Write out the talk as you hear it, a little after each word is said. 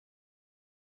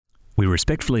We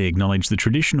respectfully acknowledge the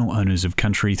traditional owners of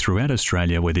country throughout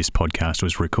Australia where this podcast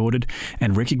was recorded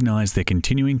and recognise their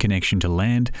continuing connection to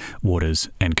land, waters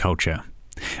and culture.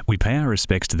 We pay our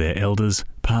respects to their elders,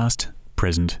 past,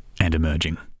 present and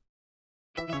emerging.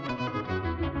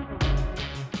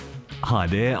 Hi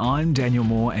there, I'm Daniel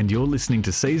Moore and you're listening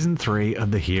to Season 3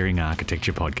 of the Hearing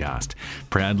Architecture Podcast,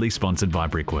 proudly sponsored by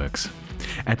Brickworks.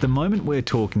 At the moment we're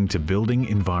talking to building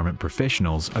environment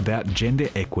professionals about gender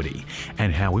equity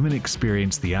and how women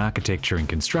experience the architecture and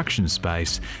construction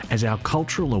space as our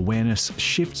cultural awareness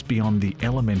shifts beyond the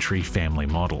elementary family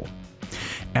model.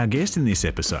 Our guest in this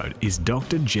episode is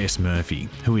Dr. Jess Murphy,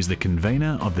 who is the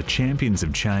convener of the Champions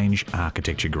of Change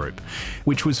Architecture Group,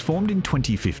 which was formed in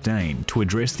 2015 to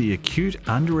address the acute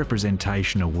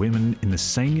underrepresentation of women in the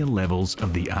senior levels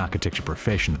of the architecture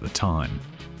profession at the time.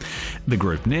 The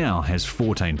group now has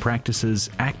 14 practices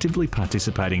actively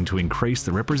participating to increase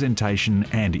the representation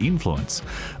and influence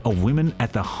of women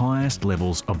at the highest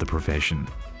levels of the profession.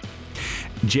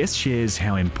 Jess shares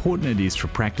how important it is for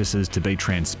practices to be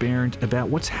transparent about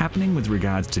what's happening with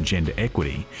regards to gender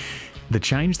equity, the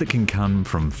change that can come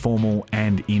from formal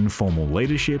and informal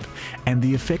leadership, and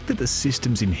the effect that the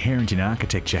systems inherent in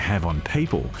architecture have on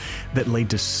people that lead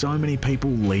to so many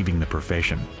people leaving the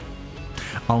profession.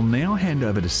 I'll now hand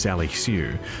over to Sally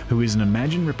Sue, who is an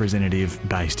Imagine representative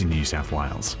based in New South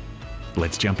Wales.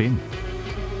 Let's jump in.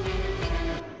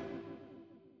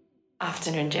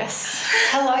 Afternoon, Jess.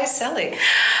 Hello, Sally.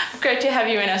 Great to have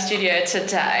you in our studio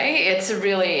today. It's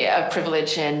really a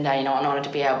privilege and an honour to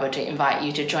be able to invite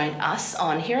you to join us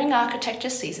on Hearing Architecture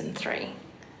Season 3.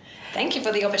 Thank you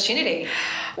for the opportunity.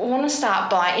 We want to start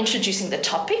by introducing the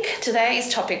topic.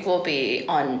 Today's topic will be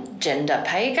on gender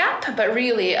pay gap, but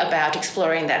really about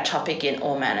exploring that topic in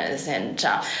all manners. And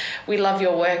we love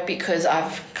your work because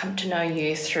I've come to know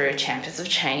you through Champions of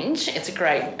Change. It's a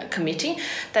great committee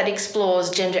that explores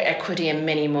gender equity and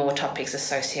many more topics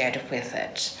associated with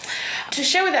it. To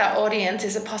share with our audience,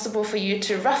 is it possible for you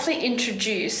to roughly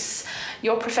introduce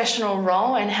your professional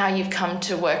role and how you've come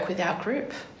to work with our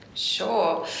group?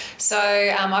 Sure. So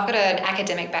I've got an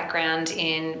academic background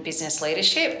in business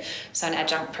leadership, so an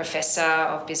adjunct professor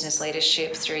of business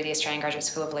leadership through the Australian Graduate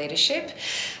School of Leadership.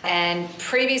 And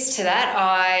previous to that,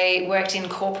 I worked in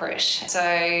corporate,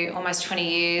 so almost 20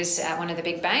 years at one of the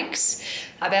big banks.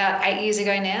 About 8 years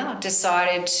ago now,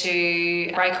 decided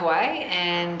to break away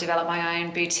and develop my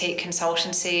own boutique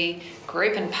consultancy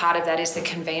group, and part of that is the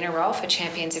convener role for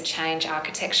Champions of Change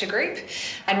Architecture Group,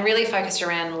 and really focused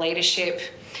around leadership,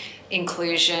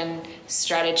 inclusion,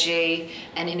 strategy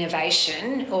and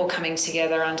innovation all coming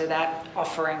together under that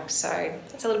offering. So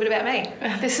that's a little bit about me.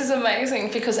 This is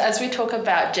amazing because as we talk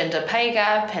about gender pay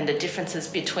gap and the differences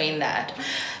between that,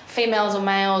 females or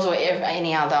males or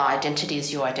any other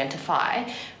identities you identify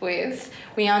with,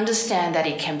 we understand that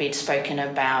it can be spoken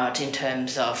about in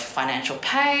terms of financial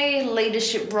pay,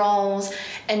 leadership roles,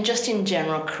 and just in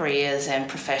general careers and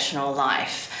professional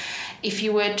life. If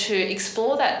you were to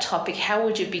explore that topic, how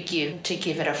would you begin to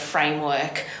give it a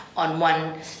framework on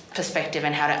one perspective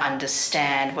and how to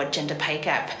understand what gender pay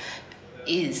gap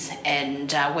is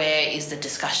and where is the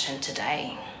discussion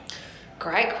today?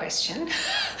 Great question.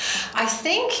 I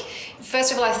think,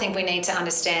 first of all, we need to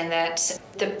understand that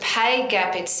the pay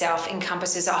gap itself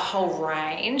encompasses a whole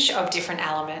range of different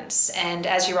elements. And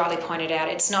as you rightly pointed out,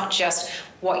 it's not just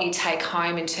what you take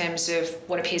home in terms of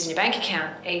what appears in your bank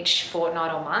account each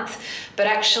fortnight or month, but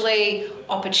actually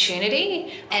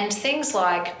opportunity and things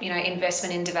like,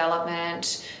 investment in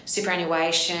development,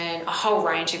 superannuation, a whole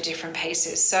range of different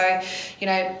pieces. So,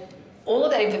 all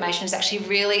of that information is actually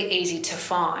really easy to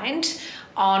find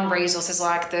on resources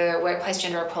like the Workplace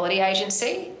Gender Equality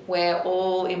Agency, where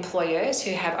all employers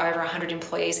who have over 100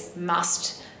 employees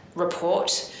must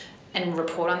report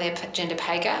on their gender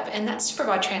pay gap, and that's to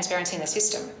provide transparency in the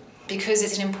system. Because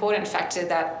it's an important factor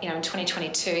that, in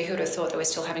 2022, who would have thought that we're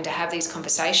still having to have these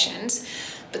conversations?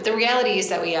 But the reality is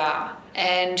that we are.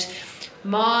 And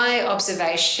my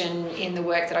observation in the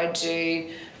work that I do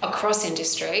across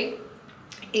industry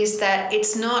is that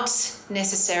it's not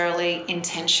necessarily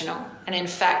intentional. And in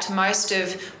fact, most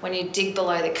of when you dig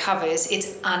below the covers,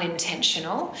 it's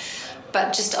unintentional,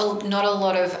 but just not a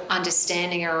lot of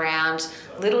understanding around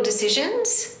little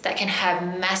decisions that can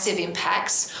have massive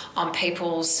impacts on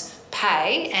people's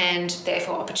pay and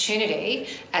therefore opportunity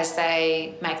as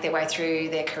they make their way through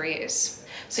their careers.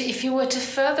 So if you were to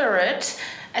further it,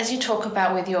 As you talk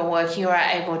about with your work, you are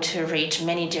able to reach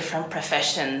many different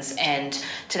professions, and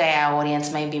today our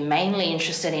audience may be mainly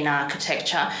interested in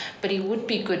architecture, but it would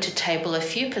be good to table a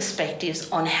few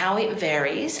perspectives on how it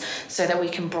varies so that we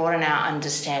can broaden our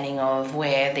understanding of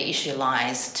where the issue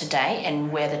lies today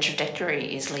and where the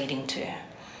trajectory is leading to.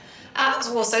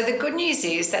 So the good news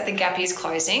is that the gap is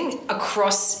closing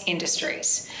across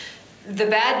industries. The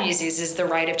bad news is the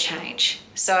rate of change.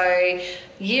 So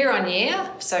year on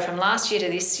year, so from last year to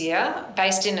this year,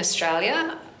 based in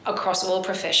Australia, across all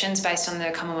professions, based on the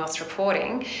Commonwealth's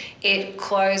reporting, it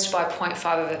closed by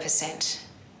 0.5%.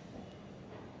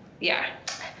 Yeah.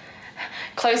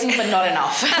 Closing but not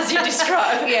enough, as you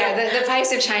described. Yeah, the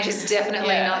pace of change is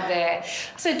definitely not there.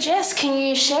 So Jess, can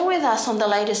you share with us on the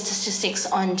latest statistics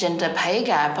on gender pay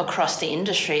gap across the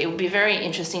industry? It would be very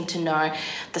interesting to know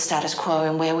the status quo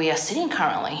and where we are sitting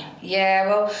currently. Yeah,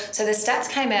 well, so the stats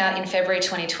came out in February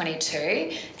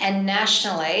 2022, and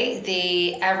nationally,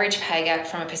 the average pay gap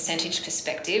from a percentage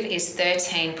perspective is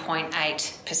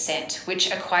 13.8%, which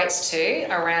equates to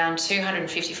around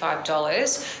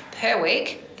 $255 per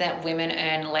week that women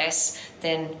earn less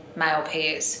than male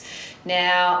peers.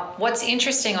 Now, what's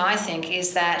interesting, I think,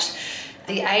 is that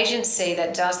the agency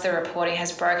that does the reporting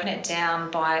has broken it down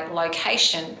by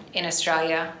location in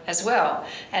Australia as well.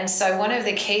 And so one of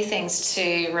the key things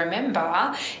to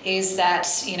remember is that,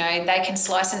 they can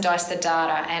slice and dice the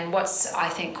data. And what's, I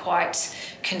think, quite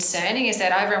concerning is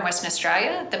that over in Western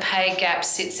Australia, the pay gap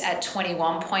sits at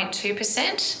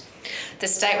 21.2%. The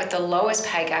state with the lowest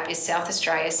pay gap is South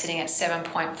Australia, sitting at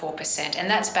 7.4%, and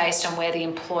that's based on where the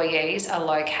employees are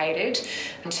located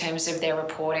in terms of their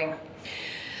reporting.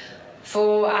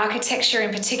 For architecture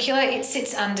in particular, it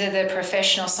sits under the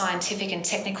Professional, Scientific and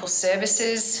Technical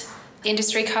Services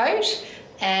Industry Code,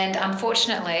 and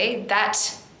unfortunately,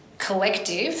 that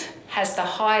collective has the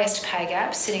highest pay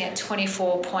gap, sitting at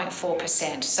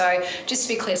 24.4%. So just to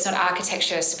be clear, it's not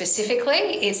architecture specifically,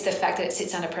 it's the fact that it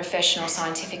sits under professional,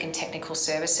 scientific and technical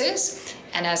services.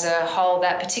 And as a whole,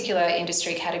 that particular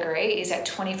industry category is at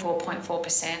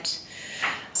 24.4%.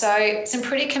 So some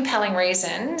pretty compelling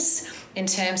reasons in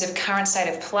terms of current state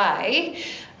of play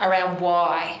around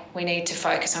why we need to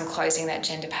focus on closing that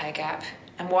gender pay gap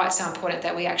and why it's so important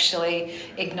that we actually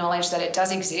acknowledge that it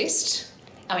does exist,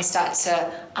 and we start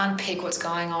to unpick what's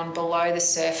going on below the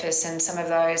surface and some of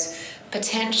those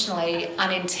potentially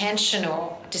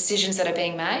unintentional decisions that are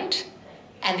being made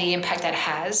and the impact that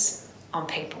has on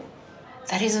people.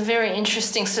 That is a very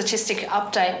interesting statistic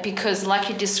update because, like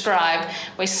you described,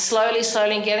 we're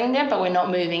slowly getting there, but we're not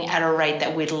moving at a rate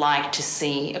that we'd like to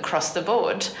see across the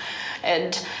board.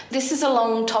 And this is a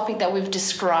long topic that we've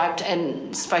described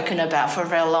and spoken about for a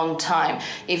very long time.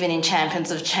 Even in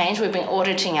Champions of Change, we've been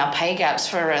auditing our pay gaps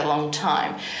for a long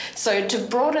time. So to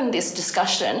broaden this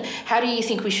discussion, how do you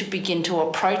think we should begin to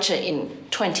approach it in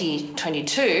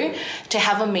 2022 to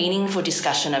have a meaningful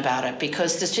discussion about it?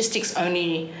 Because statistics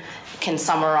only can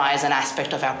summarise an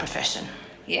aspect of our profession.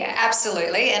 Yeah,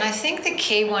 absolutely. And I think the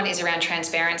key one is around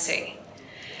transparency.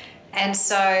 And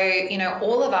so,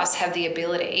 all of us have the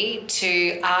ability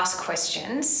to ask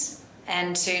questions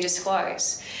and to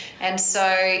disclose. And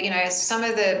so, some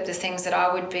of the things that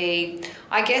I would be,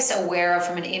 aware of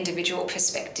from an individual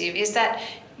perspective is that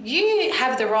you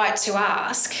have the right to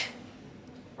ask,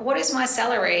 what is my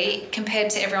salary compared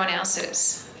to everyone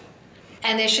else's?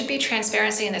 And there should be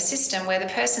transparency in the system where the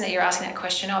person that you're asking that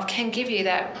question of can give you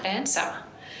that answer.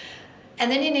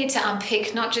 And then you need to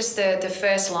unpick not just the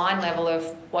first line level of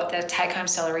what the take-home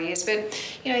salary is, but,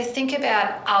 think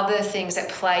about other things that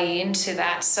play into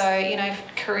that. So,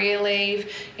 career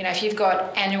leave, if you've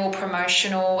got annual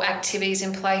promotional activities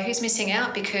in play, who's missing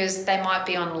out because they might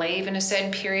be on leave in a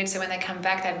certain period, so when they come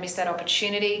back, they've missed that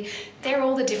opportunity. They're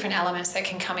all the different elements that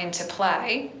can come into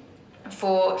play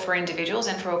for individuals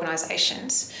and for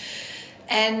organisations.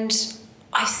 And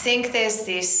I think there's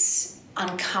this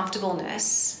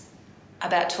uncomfortableness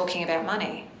about talking about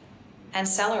money and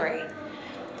salary.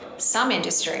 Some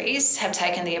industries have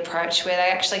taken the approach where they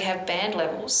actually have band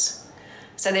levels.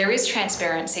 So there is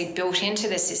transparency built into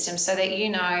the system so that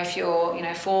if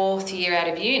you're, fourth year out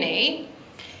of uni,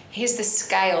 here's the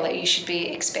scale that you should be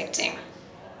expecting.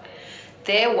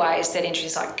 There are ways that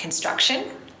industries like construction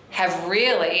have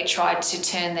really tried to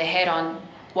turn their head on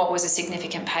what was a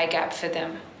significant pay gap for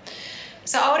them.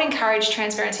 So I would encourage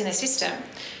transparency in the system.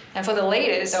 And for the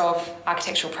leaders of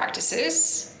architectural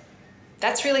practices,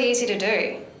 that's really easy to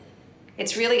do.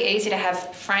 It's really easy to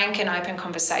have frank and open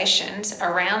conversations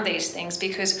around these things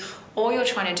because all you're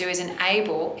trying to do is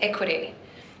enable equity.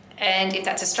 And if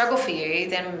that's a struggle for you,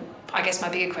 then I guess my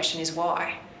bigger question is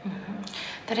why?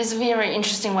 That is a very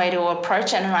interesting way to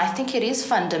approach it, and I think it is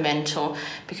fundamental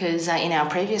because in our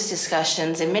previous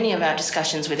discussions, in many of our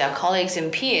discussions with our colleagues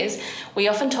and peers, we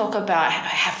often talk about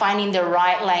finding the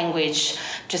right language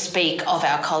to speak of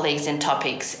our colleagues and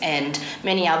topics, and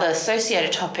many other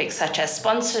associated topics such as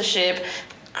sponsorship,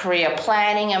 career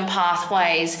planning and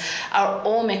pathways are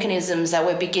all mechanisms that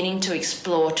we're beginning to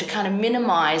explore to kind of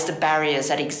minimise the barriers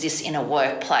that exist in a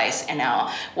workplace and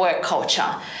our work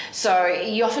culture. So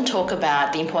you often talk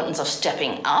about the importance of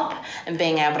stepping up and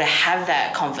being able to have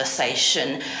that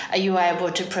conversation. Are you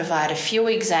able to provide a few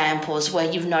examples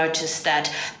where you've noticed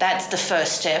that that's the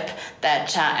first step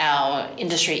that our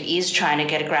industry is trying to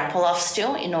get a grapple of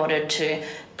still in order to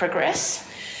progress?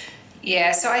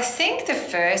 Yeah, so I think the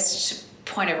first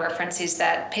point of reference is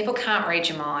that people can't read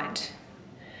your mind.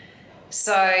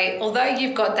 So although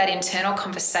you've got that internal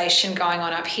conversation going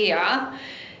on up here,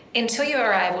 until you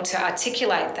are able to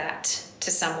articulate that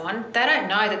to someone, they don't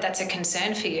know that that's a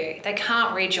concern for you. They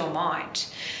can't read your mind.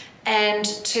 And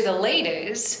to the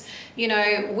leaders, you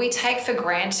know, we take for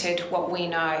granted what we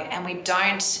know, and we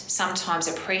don't sometimes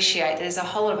appreciate that there's a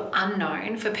whole lot of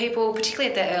unknown for people, particularly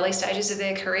at the early stages of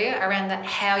their career, around that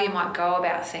how you might go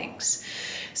about things.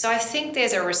 So I think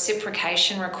there's a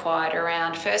reciprocation required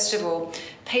around, first of all,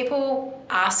 people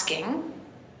asking,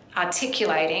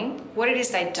 articulating what it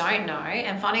is they don't know,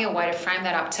 and finding a way to frame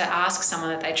that up to ask someone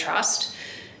that they trust,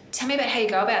 tell me about how you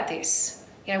go about this.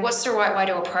 You know, what's the right way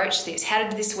to approach this? How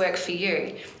did this work for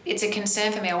you? It's a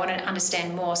concern for me. I want to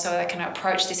understand more so I can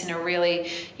approach this in a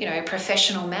really, you know,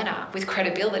 professional manner with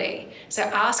credibility. So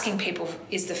asking people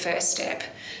is the first step.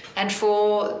 And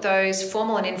for those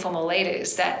formal and informal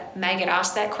leaders that may get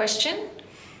asked that question,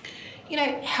 you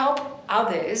know, help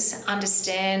others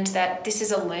understand that this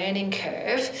is a learning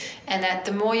curve and that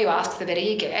the more you ask, the better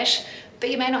you get, but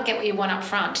you may not get what you want up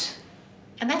front.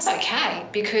 And that's okay,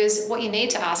 because what you need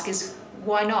to ask is,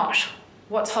 why not?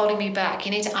 What's holding me back?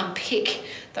 You need to unpick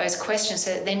those questions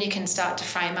so that then you can start to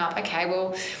frame up, okay,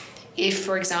 well, if,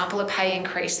 for example, a pay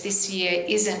increase this year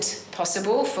isn't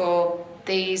possible for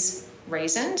these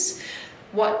reasons,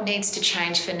 what needs to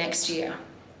change for next year?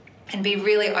 And be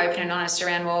really open and honest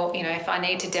around, well, you know, if I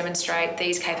need to demonstrate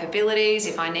these capabilities,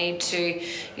 if I need to,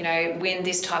 you know, win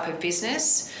this type of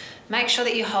business, make sure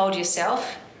that you hold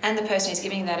yourself and the person who's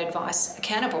giving that advice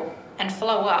accountable, and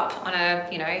follow up on a,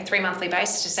 you know, 3-monthly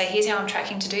basis to say, here's how I'm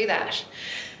tracking to do that.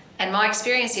 And my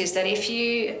experience is that if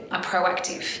you are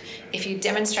proactive, if you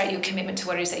demonstrate your commitment to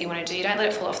what it is that you want to do, you don't let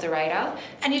it fall off the radar,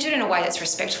 and you do it in a way that's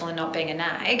respectful and not being a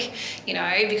nag, you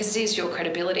know, because it is your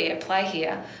credibility at play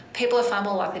here, people are far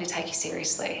more likely to take you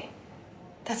seriously.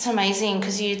 That's amazing,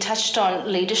 because you touched on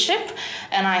leadership,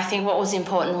 and I think what was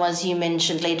important was you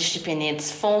mentioned leadership in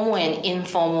its formal and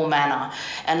informal manner,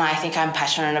 and I think I'm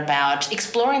passionate about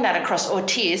exploring that across all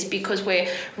tiers, because we're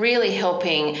really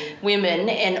helping women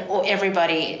and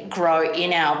everybody grow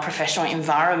in our professional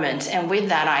environment. And with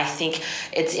that, I think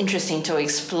it's interesting to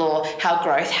explore how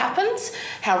growth happens,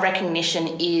 how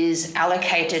recognition is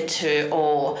allocated to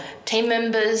all team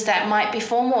members that might be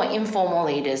formal or informal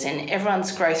leaders, and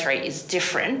everyone's growth rate is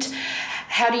different.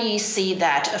 How do you see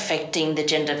that affecting the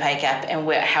gender pay gap,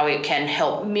 and how it can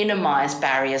help minimise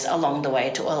barriers along the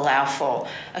way to allow for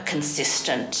a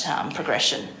consistent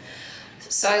progression?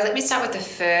 So let me start with the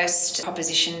first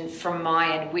proposition from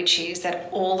my end, which is that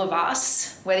all of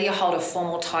us, whether you hold a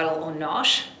formal title or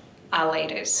not, are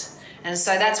leaders. And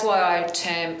so that's why I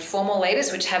term formal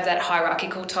leaders, which have that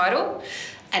hierarchical title,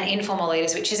 and informal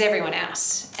leaders, which is everyone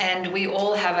else. And we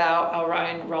all have our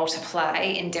own role to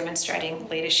play in demonstrating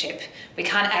leadership. We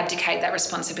can't abdicate that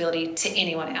responsibility to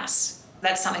anyone else.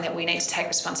 That's something that we need to take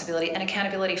responsibility and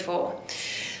accountability for.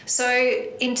 So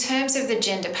in terms of the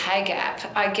gender pay gap,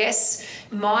 I guess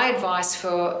my advice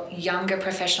for younger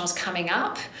professionals coming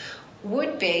up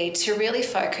would be to really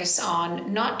focus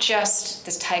on not just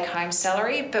the take-home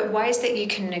salary, but ways that you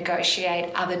can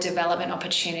negotiate other development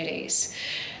opportunities.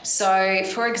 So,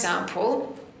 for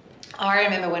example, I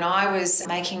remember when I was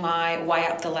making my way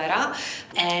up the ladder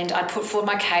and I put forward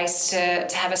my case to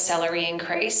have a salary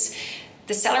increase.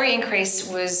 The salary increase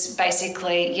was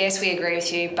basically, yes, we agree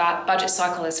with you, but budget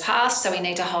cycle has passed, so we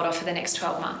need to hold off for the next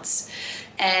 12 months.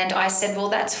 And I said, well,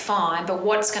 that's fine, but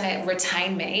what's going to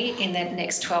retain me in the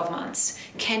next 12 months?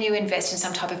 Can you invest in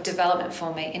some type of development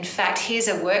for me? In fact, here's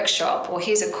a workshop or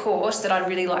here's a course that I'd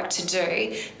really like to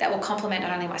do that will complement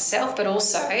not only myself, but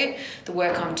also the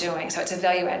work I'm doing. So it's a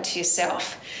value add to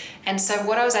yourself. And so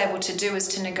what I was able to do was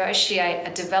to negotiate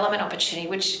a development opportunity,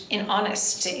 which in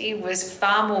honesty was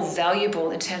far more valuable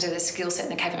in terms of the skill set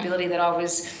and the capability that I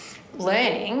was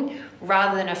learning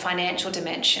rather than a financial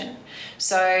dimension.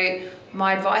 So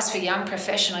my advice for young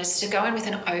professionals is to go in with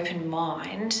an open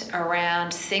mind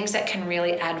around things that can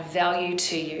really add value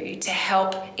to you to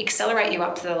help accelerate you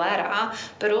up the ladder,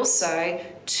 but also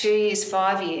 2 years,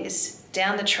 5 years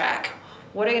down the track,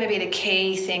 what are going to be the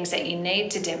key things that you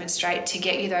need to demonstrate to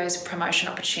get you those promotion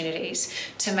opportunities,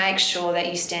 to make sure that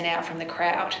you stand out from the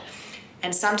crowd.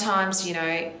 And sometimes,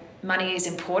 money is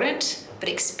important, but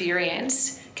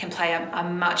experience can play a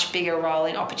much bigger role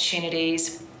in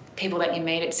opportunities, people that you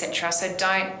meet, etc. So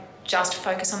don't just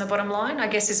focus on the bottom line, I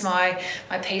guess is my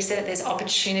piece there. There's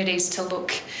opportunities to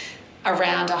look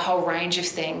around a whole range of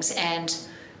things, and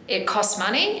it costs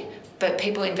money, but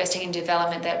people investing in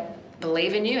development that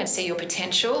believe in you and see your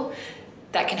potential,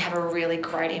 that can have a really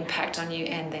great impact on you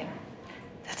and them.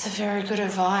 That's a very good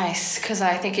advice, because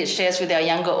I think it shares with our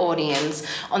younger audience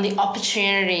on the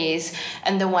opportunities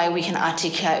and the way we can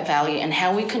articulate value and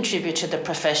how we contribute to the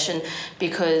profession,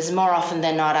 because more often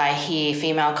than not I hear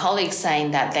female colleagues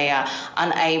saying that they are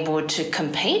unable to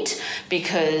compete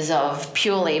because of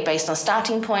purely based on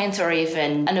starting points or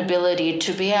even an ability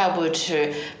to be able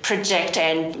to project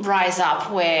and rise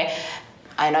up, where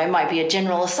I know it might be a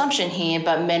general assumption here,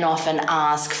 but men often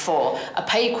ask for a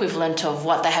pay equivalent of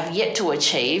what they have yet to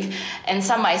achieve. And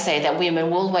some may say that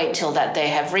women will wait till that they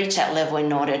have reached that level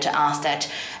in order to ask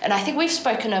that. And I think we've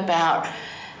spoken about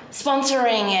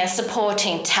sponsoring and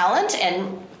supporting talent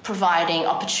and providing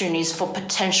opportunities for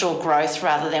potential growth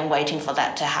rather than waiting for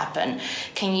that to happen.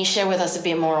 Can you share with us a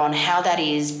bit more on how that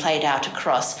is played out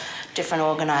across different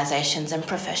organisations and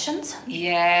professions?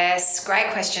 Yes, great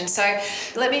question. So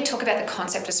let me talk about the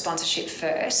concept of sponsorship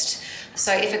first.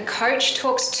 So if a coach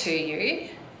talks to you,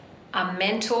 a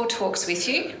mentor talks with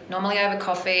you, normally over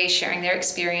coffee, sharing their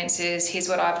experiences, here's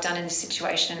what I've done in this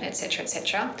situation, etc.,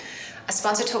 etc. A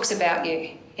sponsor talks about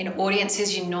you in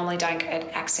audiences you normally don't get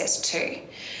access to.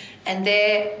 And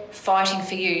they're fighting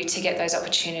for you to get those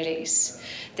opportunities.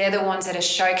 They're the ones that are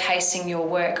showcasing your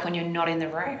work when you're not in the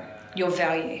room, your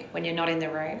value when you're not in the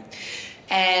room.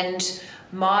 And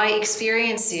my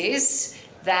experience is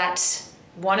that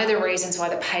one of the reasons why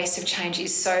the pace of change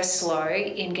is so slow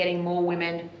in getting more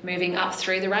women moving up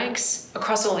through the ranks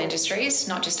across all industries,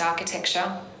 not just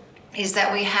architecture, is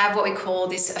that we have what we call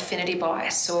this affinity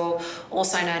bias, or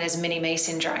also known as mini-me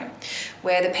syndrome,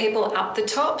 where the people up the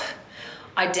top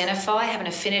have an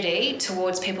affinity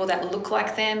towards people that look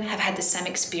like them, have had the same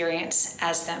experience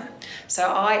as them. So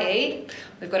i.e.,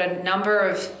 we've got a number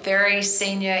of very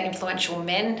senior influential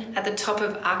men at the top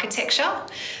of architecture,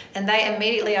 and they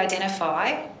immediately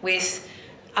identify with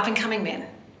up-and-coming men,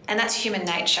 and that's human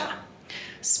nature.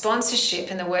 Sponsorship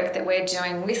and the work that we're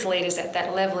doing with leaders at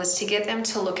that level is to get them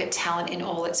to look at talent in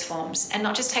all its forms and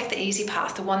not just take the easy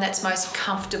path, the one that's most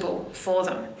comfortable for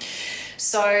them.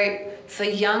 So for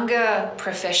younger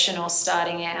professionals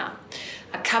starting out,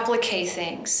 a couple of key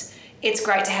things. It's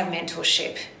great to have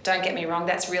mentorship. Don't get me wrong,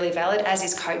 that's really valid, as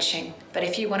is coaching. But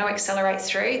if you want to accelerate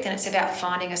through, then it's about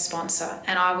finding a sponsor.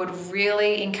 And I would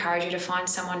really encourage you to find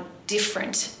someone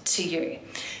different to you.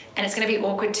 And it's going to be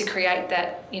awkward to create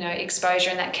that, exposure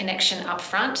and that connection up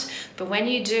front. But when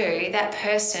you do, that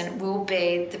person will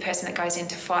be the person that goes in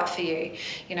to fight for you,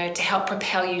 to help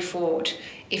propel you forward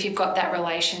if you've got that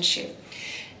relationship.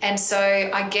 And so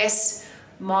I guess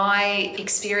my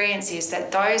experience is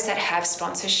that those that have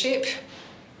sponsorship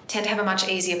tend to have a much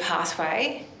easier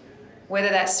pathway, whether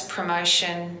that's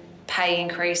promotion, pay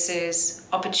increases,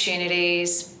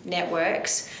 opportunities,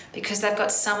 networks, because they've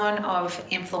got someone of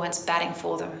influence batting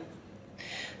for them.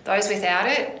 Those without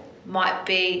it might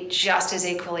be just as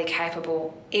equally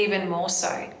capable, even more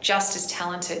so, just as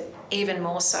talented, even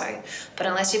more so. But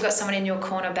unless you've got someone in your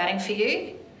corner batting for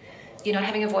you, you're not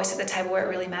having a voice at the table where it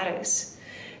really matters.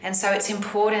 And so it's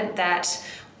important that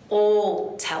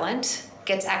all talent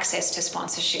gets access to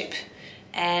sponsorship.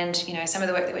 And, some of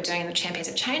the work that we're doing in the Champions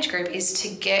of Change group is to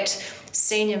get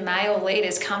senior male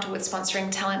leaders comfortable with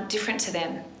sponsoring talent different to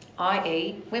them,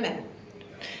 i.e. women.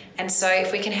 And so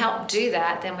if we can help do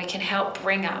that, then we can help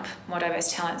bring up more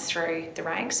diverse talent through the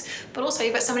ranks. But also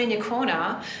you've got someone in your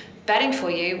corner batting for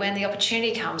you when the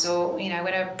opportunity comes, or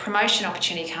when a promotion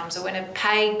opportunity comes, or when a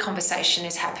pay conversation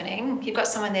is happening, you've got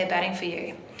someone there batting for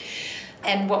you.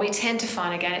 And what we tend to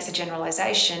find, again, it's a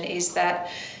generalisation, is that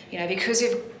because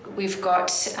we've got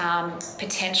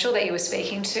potential that you were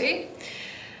speaking to,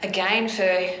 again,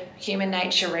 for human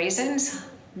nature reasons,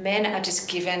 men are just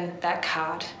given that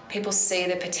card. People see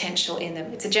the potential in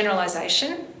them. It's a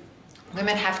generalisation.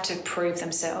 Women have to prove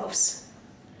themselves.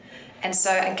 And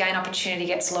so, again, opportunity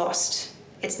gets lost.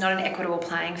 It's not an equitable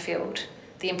playing field.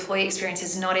 The employee experience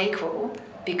is not equal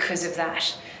because of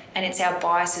that. and it's our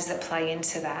biases that play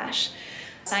into that.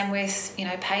 Same with,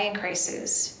 pay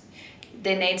increases.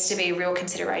 There needs to be real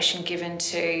consideration given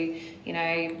to,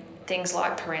 things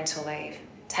like parental leave,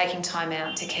 taking time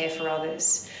out to care for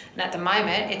others. And at the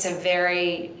moment, it's a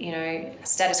very,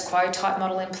 status quo type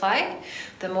model in play.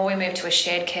 The more we move to a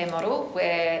shared care model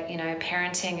where,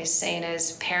 parenting is seen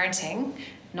as parenting,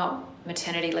 not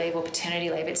maternity leave or paternity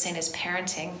leave, it's seen as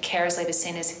parenting, carers leave is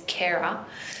seen as carer,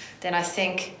 then I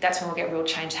think that's when we'll get real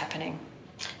change happening.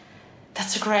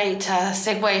 That's a great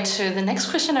segue to the next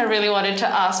question I really wanted to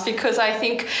ask, because I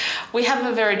think we have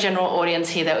a very general audience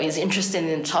here that is interested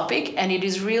in the topic, and it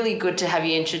is really good to have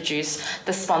you introduce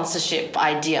the sponsorship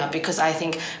idea, because I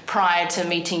think prior to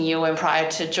meeting you and prior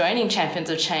to joining Champions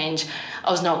of Change, I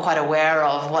was not quite aware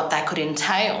of what that could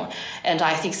entail. And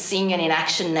I think seeing it in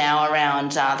action now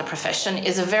around the profession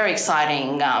is a very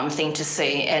exciting thing to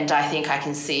see, and I think I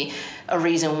can see a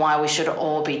reason why we should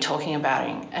all be talking about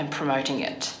it and promoting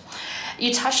it.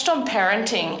 You touched on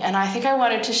parenting, and I think I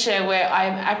wanted to share where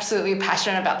I'm absolutely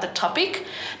passionate about the topic.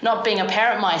 Not being a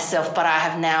parent myself, but I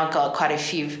have now got quite a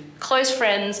few close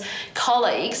friends,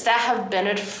 colleagues that have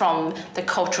benefited from the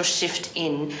cultural shift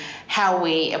in how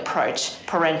we approach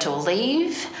parental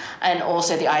leave and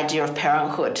also the idea of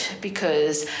parenthood.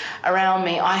 Because around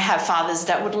me, I have fathers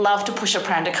that would love to push a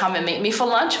pram to come and meet me for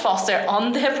lunch whilst they're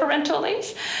on their parental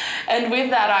leave. And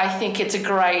with that, I think it's a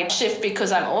great shift,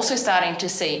 because I'm also starting to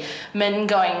see men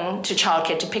going to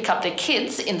childcare to pick up their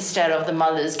kids instead of the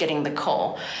mothers getting the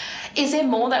call. Is there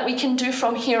more that we can do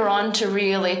from here on to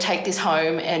really take this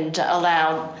home and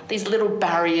allow these little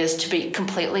barriers to be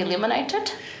completely eliminated?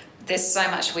 There's so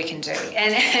much we can do.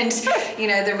 And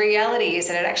the reality is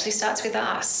that it actually starts with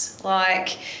us.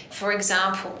 Like, for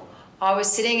example, I was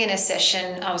sitting in a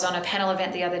session, I was on a panel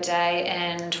event the other day,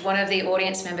 and one of the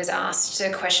audience members asked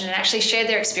a question and actually shared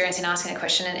their experience in asking a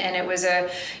question. And it was a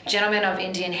gentleman of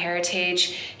Indian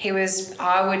heritage. He was,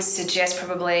 I would suggest,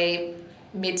 probably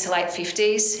mid to late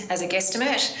 50s as a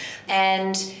guesstimate.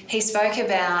 And he spoke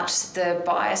about the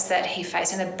bias that he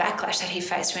faced and the backlash that he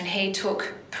faced when he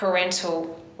took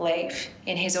parental leave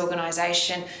in his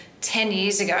organisation 10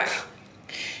 years ago.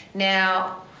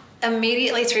 Now,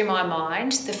 immediately through my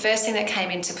mind, the first thing that came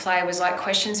into play was like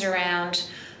questions around,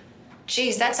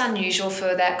 geez, that's unusual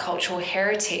for that cultural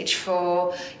heritage,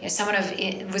 for someone of,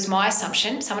 it was my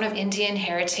assumption, someone of Indian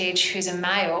heritage who's a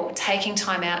male taking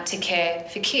time out to care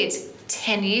for kids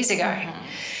 10 years ago. Mm-hmm.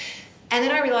 And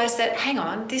then I realised that, hang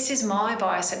on, this is my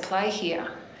bias at play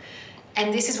here.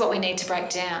 And this is what we need to break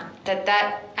down,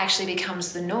 that actually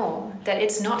becomes the norm, that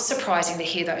it's not surprising to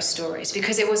hear those stories,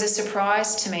 because it was a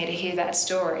surprise to me to hear that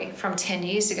story from 10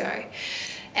 years ago.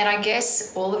 And I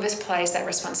guess all of us plays that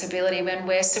responsibility when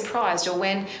we're surprised, or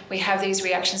when we have these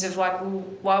reactions of like, well,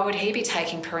 why would he be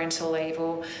taking parental leave?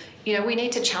 Or, we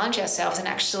need to challenge ourselves and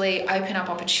actually open up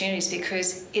opportunities,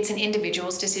 because it's an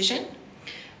individual's decision.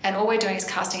 And all we're doing is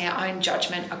casting our own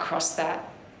judgment across that.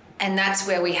 And that's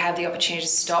where we have the opportunity to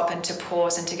stop and to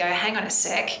pause and to go, hang on a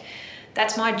sec,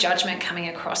 that's my judgment coming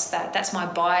across that. That's my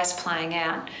bias playing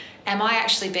out. Am I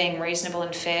actually being reasonable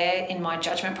and fair in my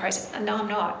judgment process? No, I'm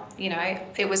not.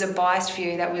 It was a biased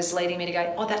view that was leading me to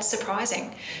go, oh, that's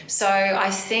surprising. So I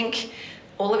think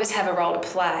all of us have a role to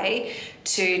play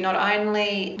to not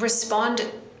only respond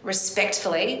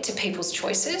respectfully to people's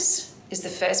choices is the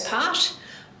first part,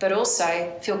 but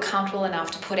also feel comfortable enough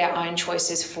to put our own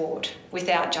choices forward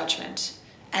without judgment.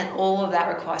 And all of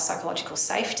that requires psychological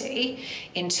safety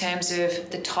in terms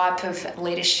of the type of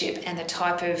leadership and the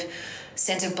type of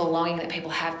sense of belonging that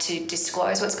people have to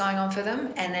disclose what's going on for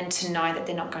them, and then to know that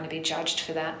they're not going to be judged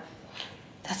for that.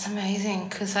 That's amazing,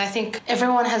 because I think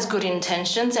everyone has good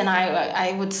intentions, and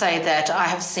I would say that I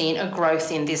have seen a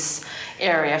growth in this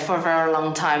area for a very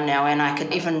long time now, and I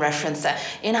could even reference that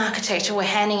in architecture we're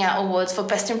handing out awards for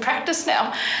best in practice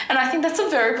now, and I think that's a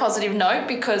very positive note,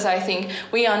 because I think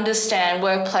we understand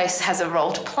workplace has a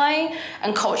role to play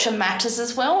and culture matters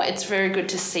as well. It's very good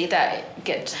to see that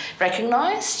get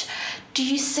recognised. Do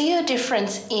you see a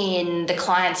difference in the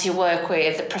clients you work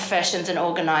with, the professions and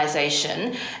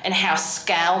organisation, and how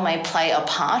scale may play a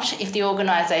part? If the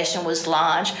organisation was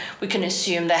large, we can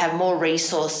assume they have more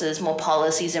resources, more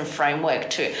policies and framework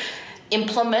to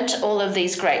implement all of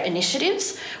these great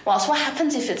initiatives. Whilst what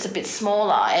happens if it's a bit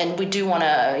smaller and we do want to,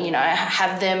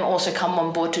 have them also come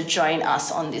on board to join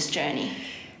us on this journey?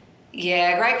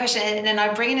 Yeah, great question. And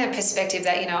I bring in a perspective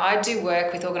that, I do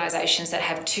work with organisations that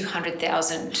have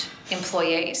 200,000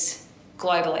 employees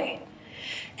globally.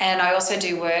 And I also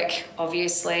do work,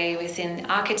 obviously, within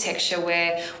architecture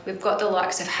where we've got the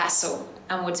likes of Hassell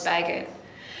and Woods Bagot.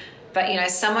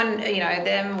 But, someone,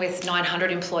 them with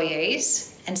 900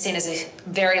 employees and seen as a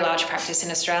very large practice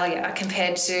in Australia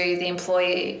compared to the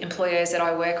employers that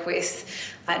I work with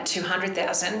at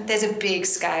 200,000, there's a big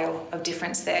scale of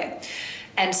difference there.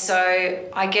 And so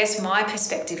I guess my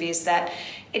perspective is that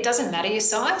it doesn't matter your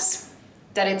size,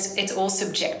 that it's all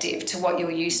subjective to what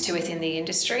you're used to within the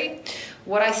industry.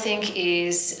 What I think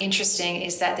is interesting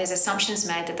is that there's assumptions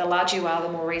made that the larger you are, the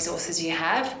more resources you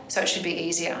have, so it should be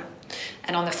easier.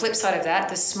 And on the flip side of that,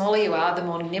 the smaller you are, the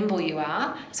more nimble you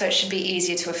are, so it should be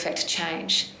easier to affect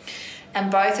change.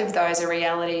 And both of those are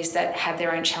realities that have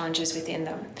their own challenges within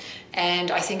them.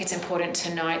 And I think it's important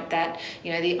to note that,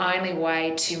 the only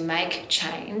way to make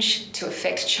change, to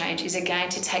affect change, is again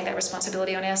to take that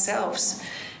responsibility on ourselves.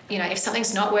 If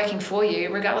something's not working for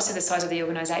you, regardless of the size of the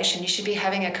organisation, you should be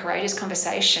having a courageous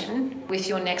conversation with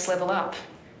your next level up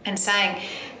and saying,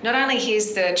 not only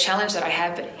here's the challenge that I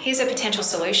have, but here's a potential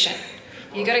solution.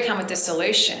 You've got to come with the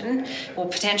solution or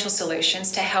potential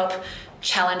solutions to help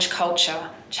challenge culture,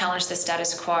 challenge the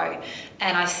status quo.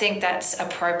 And I think that's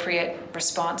appropriate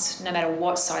response no matter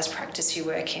what size practice you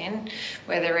work in,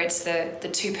 whether it's the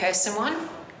 2-person one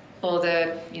or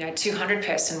the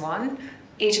 200-person one.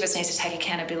 Each of us needs to take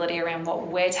accountability around what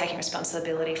we're taking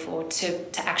responsibility for to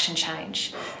action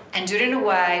change, and do it in a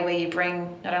way where you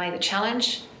bring not only the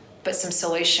challenge but some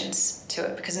solutions to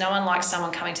it, because no one likes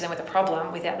someone coming to them with a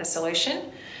problem without the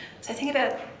solution. So think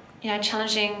about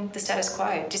challenging the status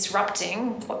quo,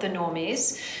 disrupting what the norm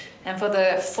is. And for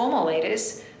the formal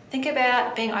leaders, think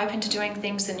about being open to doing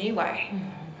things the new way.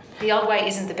 The old way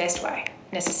isn't the best way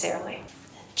necessarily.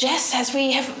 Jess, as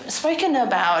we have spoken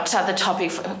about the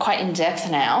topic quite in depth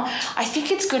now, I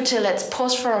think it's good to let's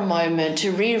pause for a moment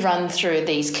to rerun through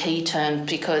these key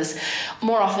terms, because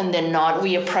more often than not,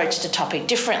 we approach the topic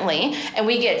differently and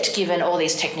we get given all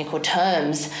these technical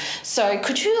terms. So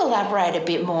could you elaborate a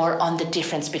bit more on the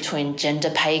difference between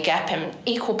gender pay gap and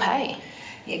equal pay?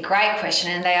 Yeah, great question,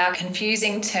 and they are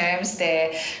confusing terms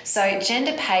there. So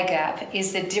gender pay gap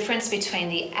is the difference between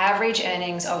the average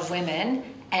earnings of women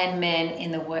and men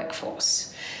in the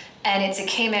workforce. And it's a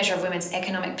key measure of women's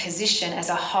economic position as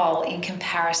a whole in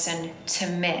comparison to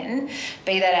men,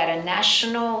 be that at a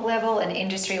national level, an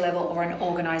industry level, or an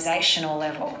organisational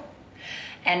level.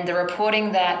 And the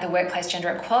reporting that the Workplace Gender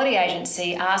Equality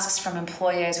Agency asks from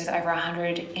employers with over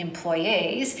 100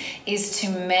 employees is to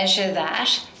measure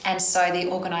that, and so the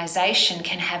organisation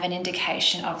can have an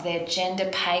indication of their gender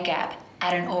pay gap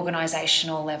at an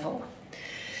organisational level.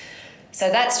 So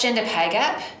that's gender pay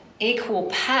gap. Equal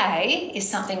pay is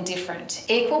something different.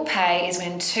 Equal pay is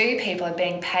when two people are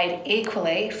being paid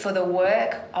equally for the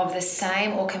work of the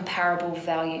same or comparable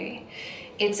value.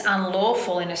 It's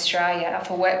unlawful in Australia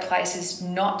for workplaces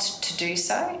not to do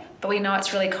so, but we know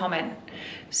it's really common.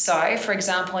 So, for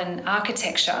example, in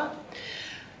architecture,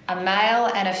 a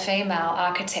male and a female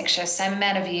architecture, same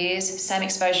amount of years, same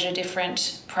exposure to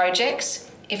different projects,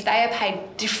 if they are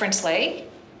paid differently,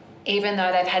 even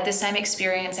though they've had the same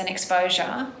experience and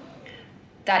exposure,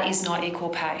 that is not equal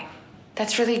pay.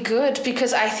 That's really good,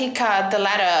 because I think the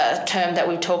latter term that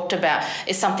we talked about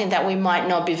is something that we might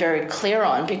not be very clear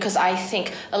on, because I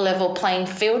think a level playing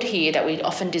field here that we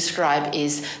often describe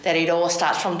is that it all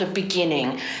starts from the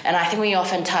beginning. And I think we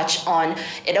often touch on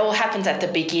it all happens at the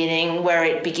beginning where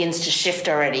it begins to shift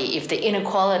already. If the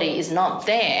inequality is not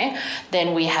there,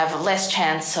 then we have less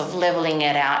chance of levelling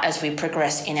it out as we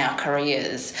progress in our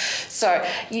careers. So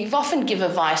you've often given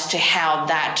advice to how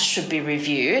that should be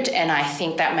reviewed, and I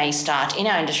think that may start in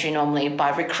our industry normally by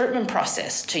recruitment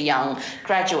process to young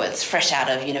graduates fresh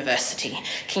out of university.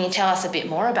 Can you tell us a bit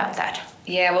more about that?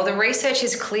 Yeah, well, the research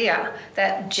is clear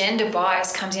that gender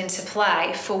bias comes into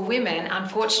play for women,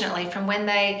 unfortunately, from when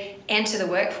they enter the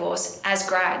workforce as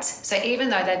grads. So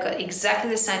even though they've got exactly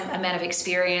the same amount of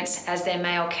experience as their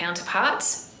male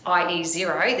counterparts, i.e.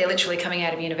 zero, they're literally coming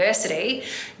out of university,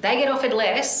 they get offered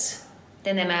less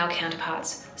than their male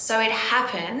counterparts. So it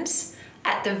happens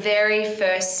at the very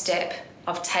first step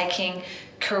of taking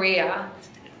career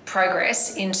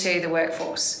progress into the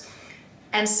workforce.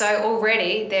 And so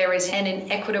already there is an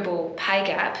inequitable pay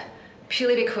gap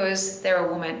purely because they're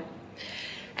a woman.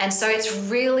 And so it's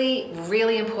really,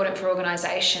 really important for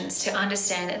organisations to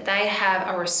understand that they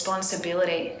have a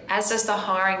responsibility, as does the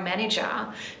hiring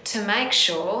manager, to make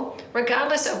sure,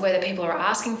 regardless of whether people are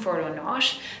asking for it or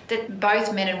not, that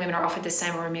both men and women are offered the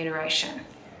same remuneration.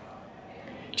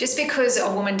 Just because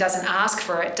a woman doesn't ask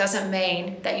for it doesn't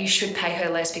mean that you should pay her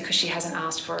less because she hasn't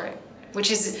asked for it, which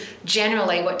is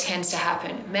generally what tends to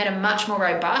happen. Men are much more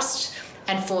robust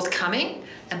and forthcoming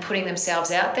and putting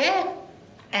themselves out there.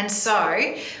 And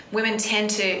so women tend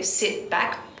to sit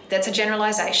back. That's a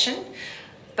generalisation.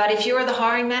 But if you're the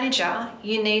hiring manager,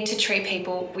 you need to treat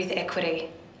people with equity.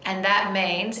 And that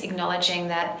means acknowledging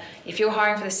that if you're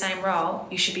hiring for the same role,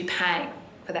 you should be paying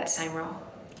for that same role.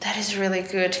 That is really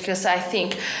good, because I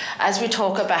think as we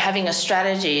talk about having a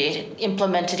strategy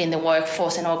implemented in the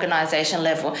workforce and organisation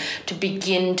level to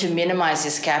begin to minimise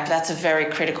this gap, that's a very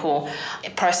critical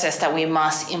process that we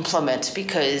must implement,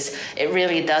 because it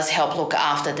really does help look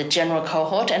after the general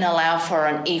cohort and allow for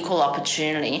an equal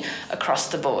opportunity across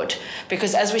the board.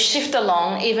 Because as we shift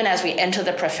along, even as we enter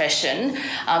the profession,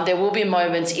 there will be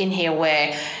moments in here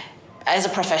where as a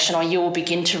professional, you will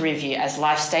begin to review as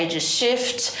life stages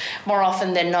shift. More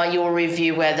often than not, you will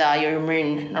review whether your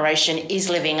remuneration is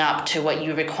living up to what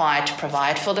you require to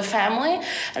provide for the family.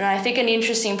 And I think an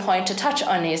interesting point to touch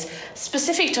on is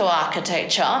specific to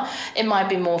architecture. It might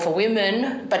be more for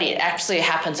women, but it actually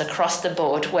happens across the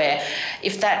board, where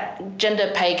if that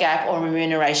gender pay gap or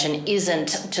remuneration isn't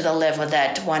to the level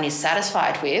that one is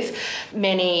satisfied with,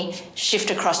 many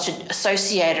shift across to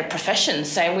associated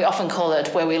professions. So we often call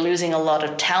it where we're losing a lot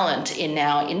of talent in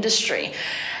our industry.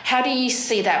 How do you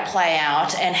see that play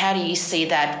out, and how do you see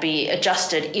that be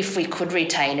adjusted if we could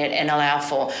retain it and allow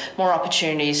for more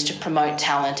opportunities to promote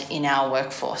talent in our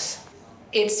workforce?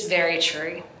 It's very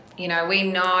true. You know, we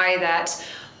know that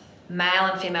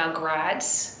male and female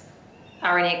grads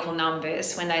are in equal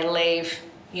numbers when they leave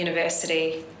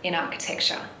university in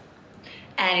architecture.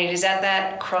 And it is at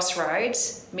that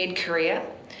crossroads, mid-career,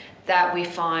 that we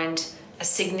find a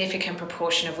significant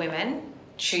proportion of women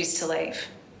choose to leave.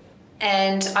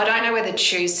 And I don't know whether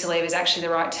choose to leave is actually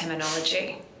the right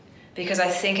terminology, because I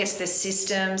think it's the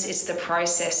systems, it's the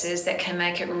processes that can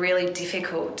make it really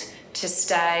difficult to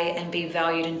stay and be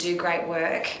valued and do great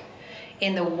work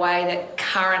in the way that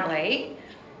currently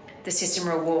the system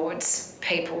rewards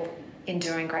people in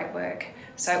doing great work.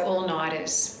 So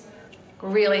all-nighters,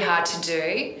 really hard to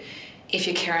do if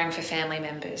you're caring for family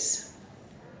members.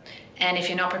 And if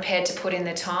you're not prepared to put in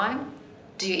the time,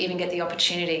 do you even get the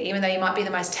opportunity? Even though you might be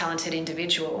the most talented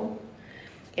individual,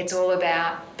 it's all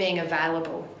about being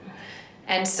available.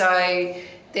 And so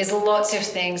there's lots of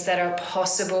things that are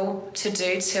possible to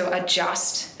do to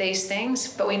adjust these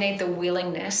things, but we need the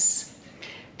willingness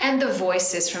and the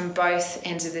voices from both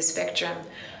ends of the spectrum.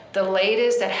 The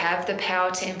leaders that have the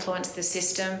power to influence the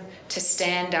system, to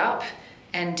stand up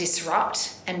and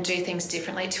disrupt and do things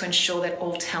differently to ensure that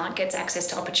all talent gets access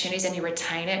to opportunities and you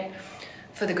retain it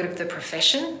for the good of the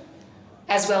profession,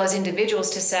 as well as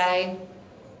individuals to say,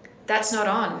 that's not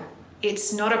on.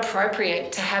 It's not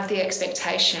appropriate to have the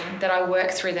expectation that I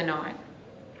work through the night.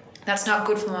 That's not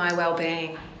good for my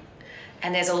well-being.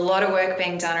 And there's a lot of work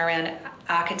being done around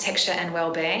architecture and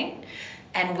well-being.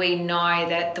 And we know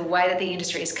that the way that the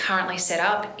industry is currently set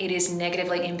up, it is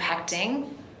negatively impacting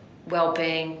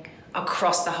well-being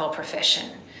across the whole profession.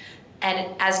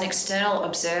 And as an external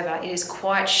observer, it is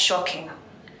quite shocking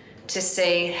to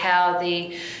see how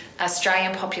the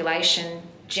Australian population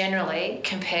generally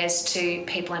compares to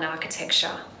people in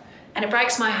architecture. And it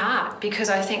breaks my heart, because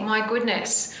I think, my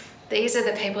goodness, these are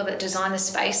the people that design the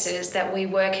spaces that we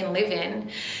work and live in,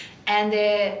 and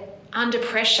they're under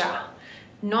pressure,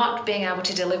 not being able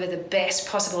to deliver the best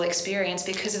possible experience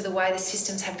because of the way the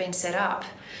systems have been set up.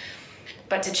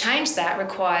 But to change that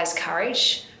requires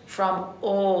courage from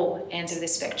all ends of the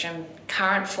spectrum.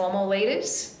 Current formal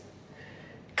leaders,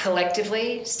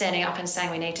 collectively standing up and saying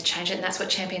we need to change it, and that's what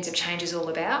Champions of Change is all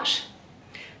about,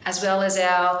 as well as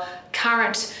our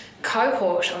current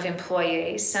cohort of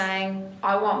employees saying,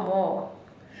 I want more.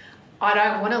 I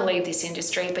don't want to leave this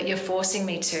industry, but you're forcing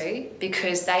me to,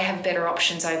 because they have better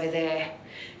options over there.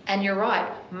 And you're right,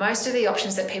 most of the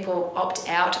options that people opt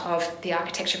out of the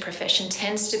architecture profession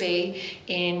tends to be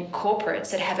in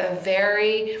corporates that have a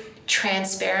very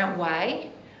transparent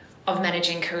way of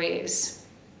managing careers.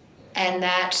 And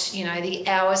that, you know, the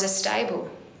hours are stable.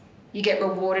 You get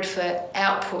rewarded for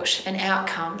output and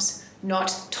outcomes,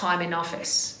 not time in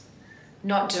office,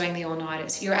 not doing the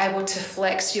all-nighters. You're able to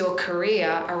flex your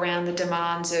career around the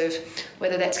demands of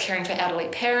whether that's caring for elderly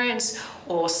parents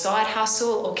or side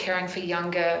hustle or caring for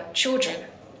younger children.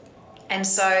 And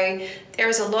so there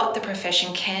is a lot the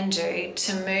profession can do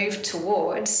to move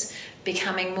towards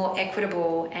becoming more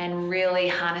equitable and really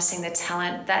harnessing the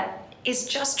talent that is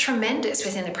just tremendous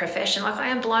within the profession. Like, I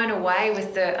am blown away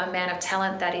with the amount of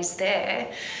talent that is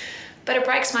there, but it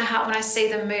breaks my heart when I see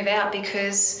them move out,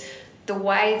 because the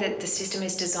way that the system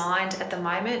is designed at the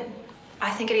moment,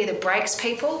 I think it either breaks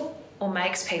people or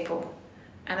makes people.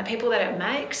 And the people that it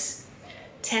makes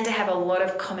tend to have a lot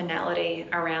of commonality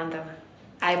around them,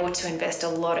 able to invest a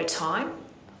lot of time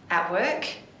at work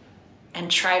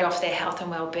and trade off their health and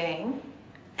well-being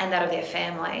and that of their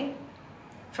family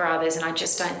for others. And I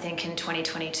just don't think in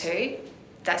 2022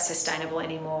 that's sustainable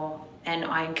anymore. And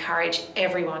I encourage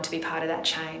everyone to be part of that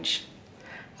change.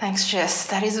 Thanks, Jess.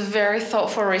 That is a very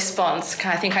thoughtful response.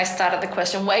 I think I started the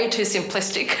question way too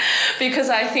simplistic because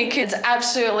I think it's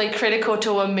absolutely critical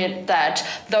to admit that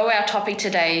though our topic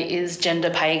today is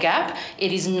gender pay gap,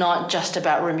 it is not just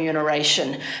about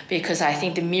remuneration, because I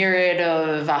think the myriad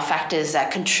of factors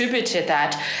that contribute to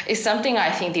that is something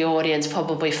I think the audience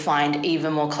probably find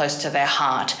even more close to their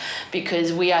heart,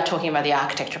 because we are talking about the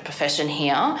architecture profession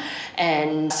here,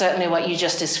 and certainly what you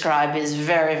just described is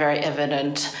very, very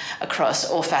evident across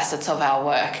all facets of our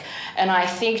work. And I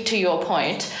think, to your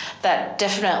point, that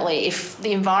definitely if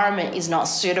the environment is not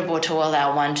suitable to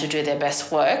allow one to do their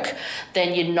best work,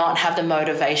 then you not have the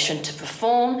motivation to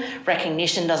perform,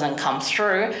 recognition doesn't come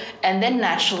through, and then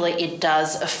naturally it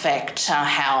does affect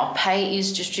how pay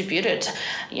is distributed,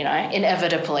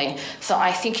 inevitably. So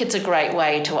I think it's a great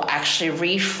way to actually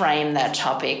reframe that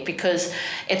topic, because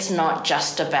it's not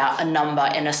just about a number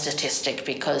and a statistic,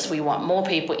 because we want more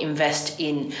people invest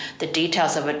in the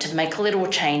details of it to make little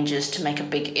changes to make a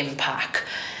big impact.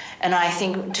 And I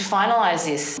think to finalise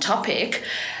this topic,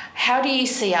 how do you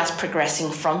see us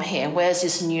progressing from here? Where's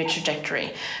this new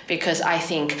trajectory? Because I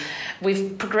think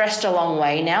we've progressed a long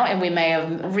way now, and we may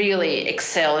have really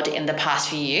excelled in the past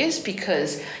few years,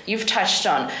 because you've touched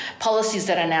on policies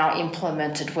that are now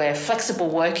implemented where flexible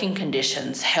working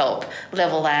conditions help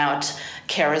level out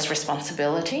carers'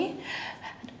 responsibility.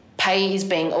 Pay is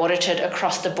being audited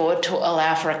across the board to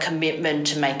allow for a commitment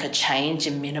to make a change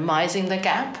in minimising the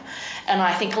gap. And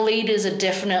I think leaders are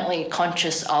definitely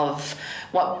conscious of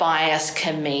what bias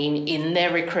can mean in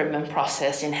their recruitment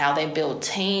process, in how they build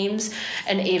teams,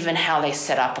 and even how they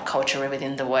set up a culture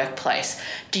within the workplace.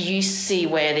 Do you see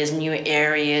where there's new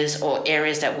areas or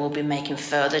areas that will be making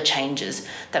further changes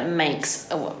that makes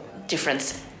a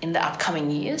difference in the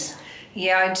upcoming years?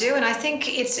 Yeah, I do. And I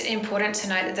think it's important to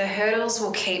note that the hurdles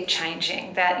will keep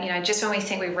changing, that, just when we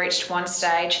think we've reached one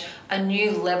stage, a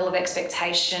new level of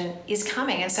expectation is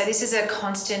coming. And so this is a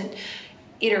constant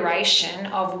iteration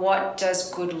of what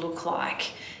does good look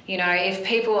like. If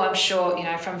people, I'm sure,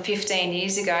 from 15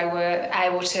 years ago were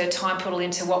able to time portal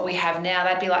into what we have now,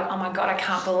 they'd be like, oh my God, I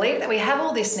can't believe that we have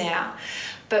all this now.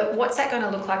 But what's that going to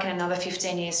look like in another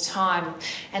 15 years' time?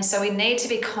 And so we need to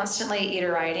be constantly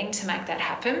iterating to make that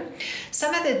happen.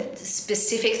 Some of the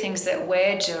specific things that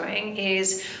we're doing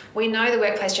is, we know the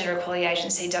Workplace Gender Equality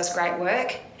Agency does great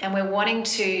work, and we're wanting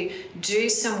to do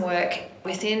some work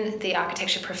within the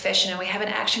architecture profession, and we have an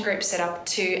action group set up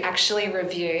to actually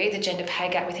review the gender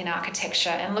pay gap within architecture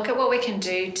and look at what we can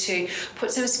do to put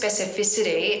some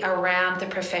specificity around the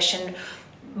profession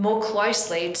more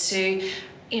closely to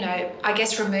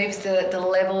remove the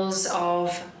levels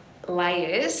of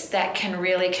layers that can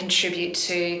really contribute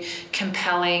to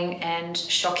compelling and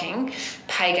shocking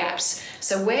pay gaps.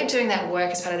 So we're doing that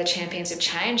work as part of the Champions of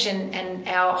Change, and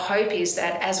our hope is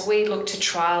that as we look to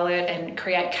trial it and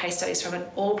create case studies from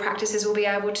it, all practices will be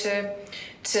able to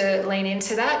lean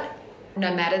into that,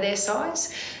 no matter their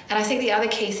size. And I think the other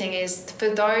key thing is, for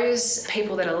those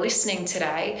people that are listening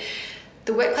today,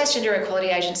 the Workplace Gender Equality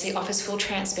Agency offers full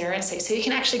transparency. So you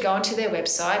can actually go onto their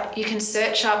website, you can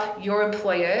search up your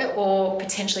employer or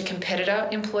potentially competitor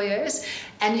employers,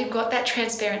 and you've got that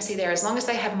transparency there. As long as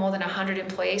they have more than 100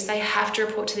 employees, they have to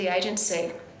report to the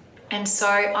agency. And so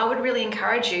I would really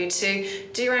encourage you to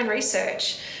do your own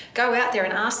research. Go out there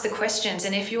and ask the questions.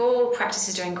 And if your practice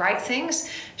is doing great things,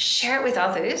 share it with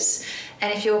others.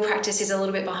 And if your practice is a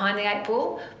little bit behind the eight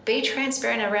ball, be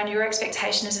transparent around your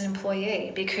expectation as an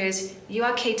employee, because you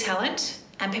are key talent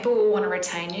and people will want to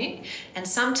retain you. And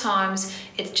sometimes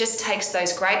it just takes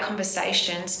those great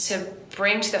conversations to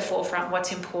bring to the forefront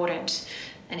what's important.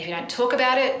 And if you don't talk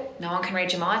about it, no one can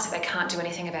read your mind, so they can't do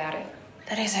anything about it.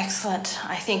 That is excellent.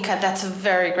 I think that's a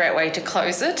very great way to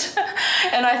close it.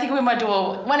 And I think we might do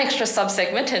one extra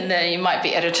sub-segment, and then you might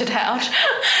be edited out.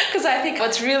 Because I think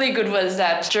what's really good was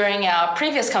that during our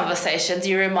previous conversations,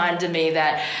 you reminded me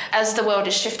that as the world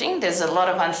is shifting, there's a lot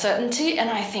of uncertainty. And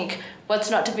I think what's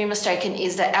not to be mistaken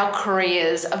is that our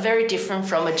careers are very different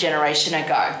from a generation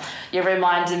ago. You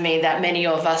reminded me that many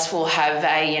of us will have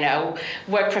a,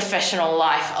 work professional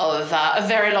life of a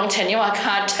very long tenure. I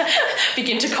can't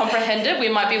begin to comprehend it. We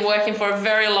might be working for a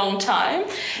very long time.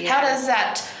 Yeah. How does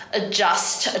that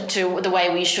adjust to the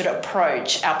way we should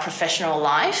approach our professional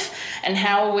life, and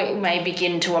how we may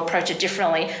begin to approach it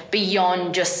differently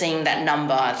beyond just seeing that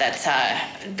number that's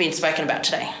been spoken about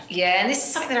today? Yeah, and this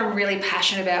is something that I'm really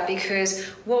passionate about, because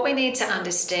what we need to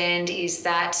understand is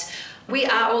that We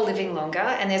are all living longer,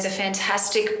 and there's a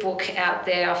fantastic book out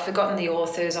there. I've forgotten the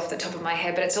authors off the top of my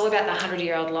head, but it's all about the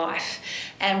 100-year-old life.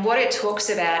 And what it talks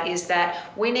about is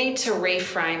that we need to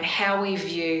reframe how we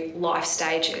view life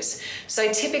stages.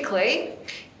 So typically,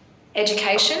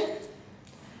 education,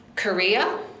 career,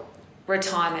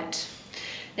 retirement.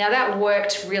 Now that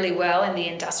worked really well in the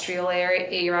industrial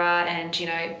era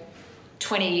and,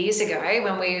 20 years ago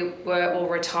when we were all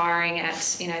retiring at,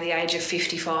 the age of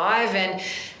 55 and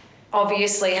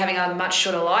obviously having a much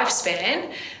shorter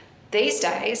lifespan. These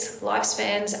days,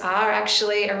 lifespans are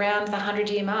actually around the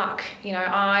 100-year mark.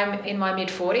 I'm in my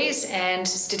mid-40s and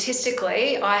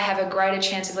statistically, I have a greater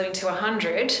chance of living to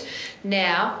 100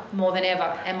 now more than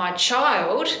ever. And my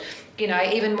child,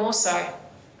 even more so.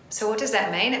 So what does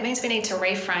that mean? It means we need to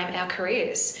reframe our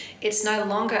careers. It's no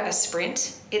longer a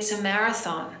sprint, it's a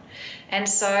marathon. And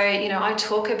so, I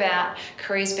talk about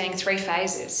careers being 3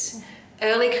 phases.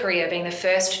 Early career being the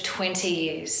first 20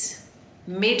 years,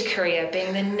 mid-career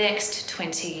being the next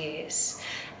 20 years,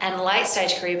 and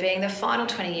late-stage career being the final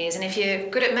 20 years. And if you're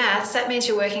good at maths, that means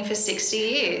you're working for 60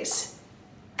 years.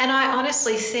 And I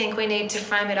honestly think we need to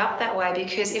frame it up that way,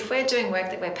 because if we're doing work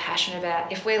that we're passionate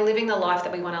about, if we're living the life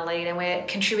that we want to lead and we're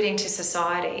contributing to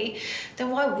society,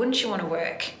 then why wouldn't you want to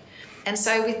work? And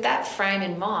so with that frame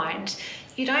in mind,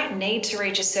 you don't need to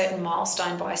reach a certain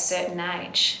milestone by a certain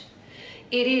age.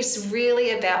 It is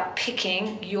really about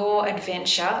picking your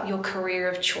adventure, your career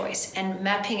of choice, and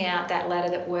mapping out that ladder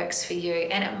that works for you.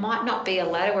 And it might not be a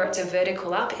ladder where it's a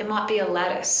vertical up, it might be a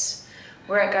lattice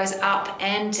where it goes up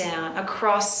and down,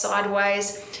 across,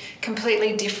 sideways,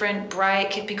 completely different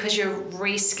break because you're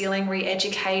reskilling,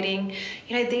 re-educating.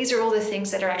 These are all the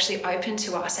things that are actually open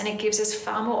to us, and it gives us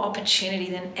far more opportunity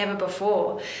than ever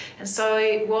before. And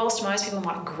so whilst most people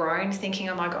might groan thinking,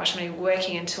 oh my gosh, I'm going to be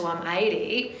working until I'm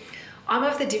 80, I'm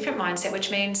of the different mindset,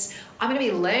 which means I'm going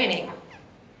to be learning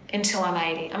until I'm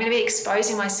 80. I'm going to be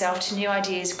exposing myself to new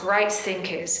ideas, great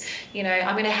thinkers.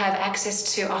 I'm going to have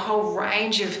access to a whole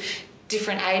range of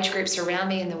different age groups around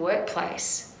me in the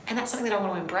workplace. And that's something that I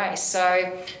want to embrace.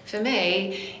 So for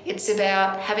me, it's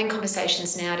about having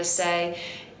conversations now to say,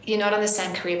 you're not on the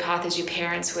same career path as your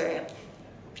parents were,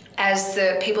 as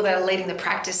the people that are leading the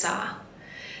practice are.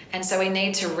 And so we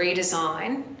need to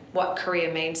redesign what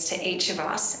career means to each of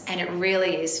us, and it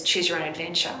really is choose your own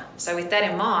adventure. So with that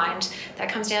in mind, that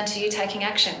comes down to you taking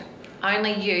action.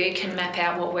 Only you can map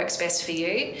out what works best for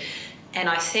you. And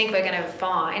I think we're going to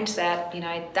find that,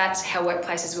 that's how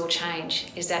workplaces will change,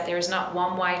 is that there is not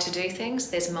one way to do things,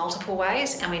 there's multiple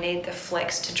ways, and we need the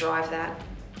flex to drive that.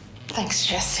 Thanks,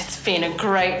 Jess. It's been a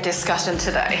great discussion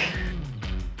today.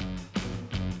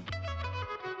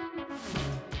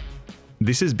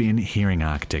 This has been Hearing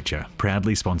Architecture,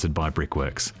 proudly sponsored by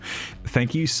Brickworks.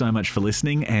 Thank you so much for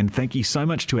listening, and thank you so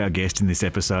much to our guest in this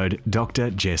episode, Dr.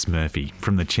 Jess Murphy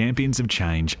from the Champions of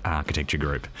Change Architecture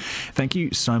Group. Thank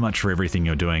you so much for everything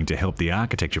you're doing to help the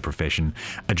architecture profession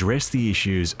address the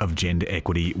issues of gender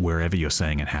equity wherever you're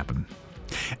seeing it happen.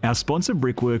 Our sponsor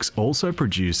Brickworks also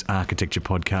produce architecture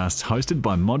podcasts hosted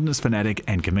by modernist fanatic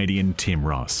and comedian Tim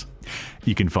Ross.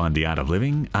 You can find The Art of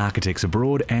Living, Architects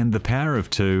Abroad and The Power of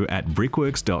Two at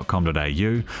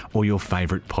brickworks.com.au or your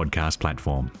favourite podcast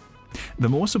platform. The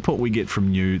more support we get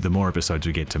from you, the more episodes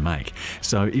we get to make.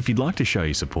 So if you'd like to show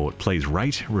your support, please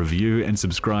rate, review and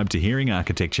subscribe to Hearing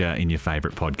Architecture in your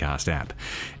favourite podcast app.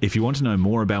 If you want to know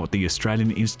more about what the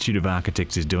Australian Institute of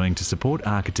Architects is doing to support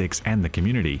architects and the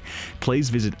community, please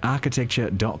visit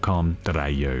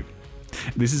architecture.com.au.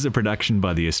 This is a production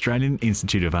by the Australian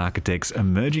Institute of Architects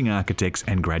Emerging Architects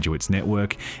and Graduates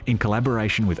Network in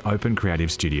collaboration with Open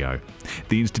Creative Studio.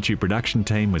 The Institute production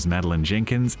team was Madeline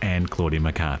Jenkins and Claudia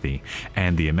McCarthy,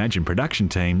 and the Imagine production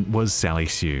team was Sally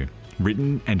Sue.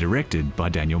 Written and directed by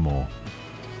Daniel Moore.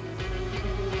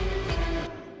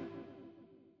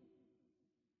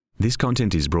 This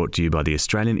content is brought to you by the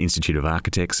Australian Institute of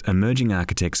Architects, Emerging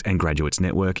Architects and Graduates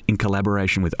Network in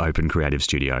collaboration with Open Creative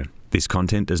Studio. This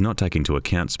content does not take into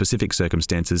account specific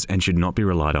circumstances and should not be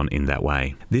relied on in that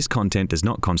way. This content does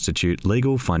not constitute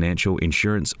legal, financial,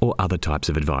 insurance, or other types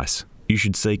of advice. You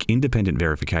should seek independent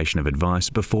verification of advice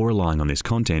before relying on this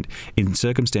content in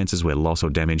circumstances where loss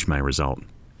or damage may result.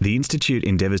 The Institute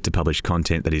endeavours to publish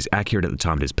content that is accurate at the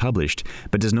time it is published,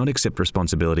 but does not accept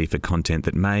responsibility for content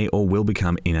that may or will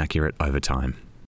become inaccurate over time.